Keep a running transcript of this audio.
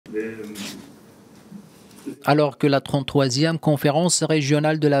Alors que la 33e conférence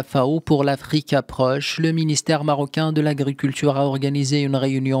régionale de la FAO pour l'Afrique approche, le ministère marocain de l'Agriculture a organisé une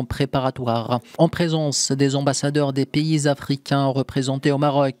réunion préparatoire en présence des ambassadeurs des pays africains représentés au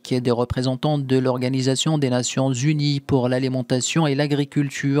Maroc et des représentants de l'Organisation des Nations Unies pour l'alimentation et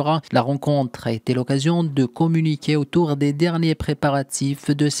l'agriculture. La rencontre a été l'occasion de communiquer autour des derniers préparatifs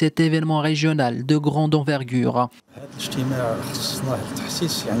de cet événement régional de grande envergure.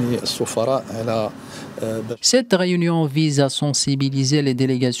 Cette réunion vise à sensibiliser les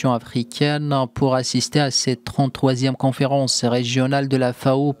délégations africaines pour assister à cette 33e conférence régionale de la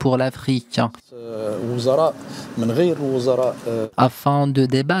FAO pour l'Afrique, afin de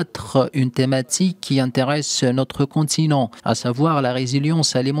débattre une thématique qui intéresse notre continent, à savoir la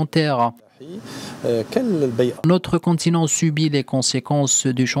résilience alimentaire. Notre continent subit les conséquences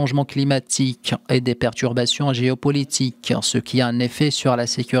du changement climatique et des perturbations géopolitiques, ce qui a un effet sur la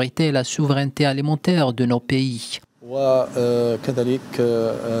sécurité et la souveraineté alimentaire de nos pays.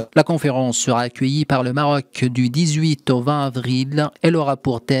 La conférence sera accueillie par le Maroc du 18 au 20 avril. Elle aura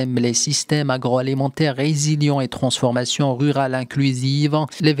pour thème les systèmes agroalimentaires résilients et transformation rurale inclusive.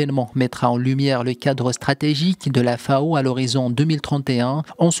 L'événement mettra en lumière le cadre stratégique de la FAO à l'horizon 2031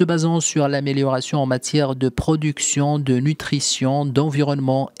 en se basant sur l'amélioration en matière de production, de nutrition,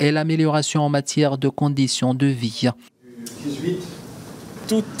 d'environnement et l'amélioration en matière de conditions de vie.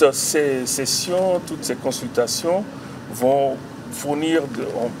 Toutes ces sessions, toutes ces consultations vont fournir,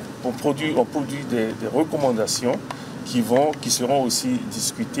 on produit des recommandations qui seront aussi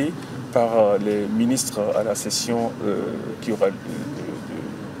discutées par les ministres à la session qui aura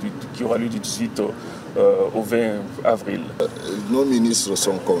lieu du 18 au 20 avril. Nos ministres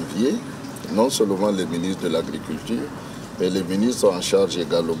sont conviés, non seulement les ministres de l'Agriculture, mais les ministres en charge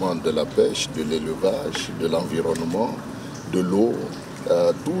également de la pêche, de l'élevage, de l'environnement, de l'eau.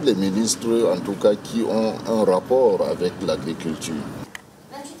 Tous les ministres, en tout cas, qui ont un rapport avec l'agriculture.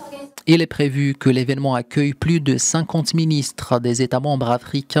 Il est prévu que l'événement accueille plus de 50 ministres des États membres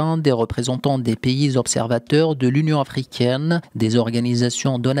africains, des représentants des pays observateurs de l'Union africaine, des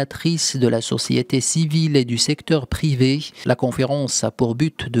organisations donatrices de la société civile et du secteur privé. La conférence a pour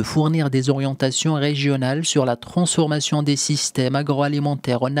but de fournir des orientations régionales sur la transformation des systèmes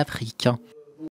agroalimentaires en Afrique.